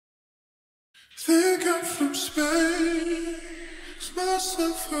Think I'm from Spain,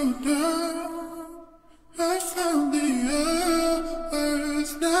 myself held down. I found the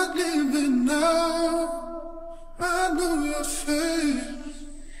earth, not living now. I know your face,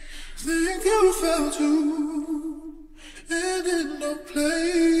 think you fell too. It in no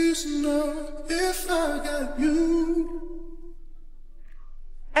place, no, if I got you.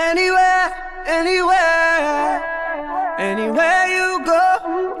 Anywhere, anywhere, anywhere you go,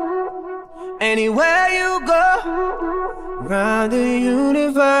 anywhere you go, round the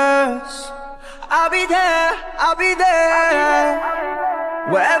universe, I'll be there, I'll be there.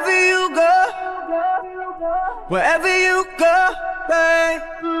 Wherever you go, wherever you go, babe.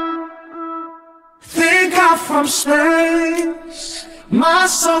 Think I'm from space,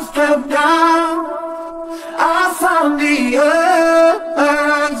 myself fell down. I found the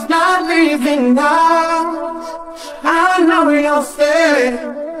earth, not leaving now. I know your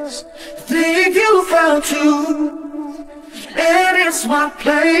face, think you fell too. And it's my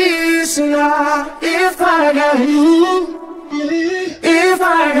place now. If I got you, if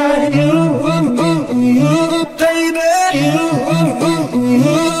I got you, baby,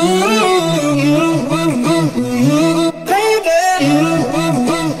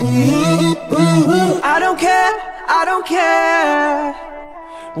 I don't care, I don't care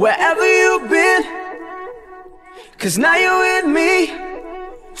wherever you've been, 'cause now you're with me,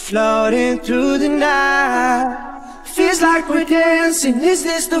 floating through the night. Feels like we're dancing, is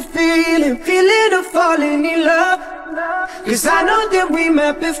this the feeling? Feeling of falling in love, 'cause I know that we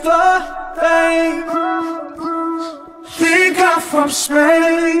met before, babe. Think I'm from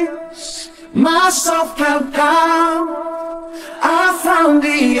space, myself fell down. I found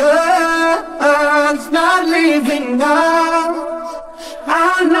the earth, not leaving now.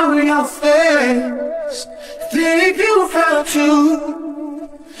 I know your face, think you fell too.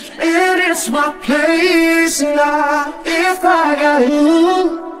 And it's my place now. If I got you,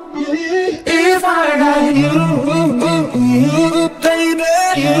 if I got you, baby,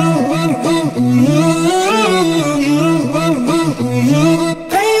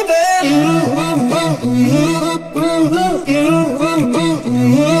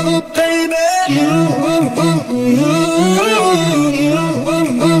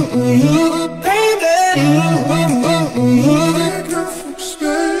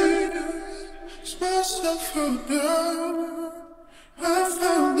 myself fell down. I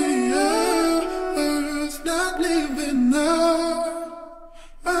found the earth, not living now.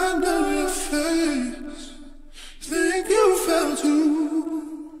 I know your face, think you fell too.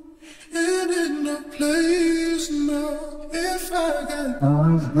 It in no place, no. If I got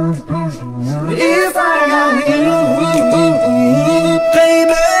you,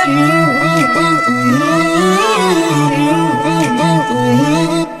 baby.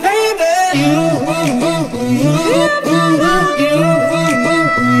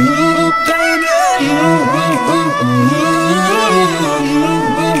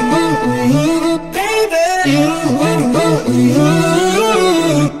 Baby,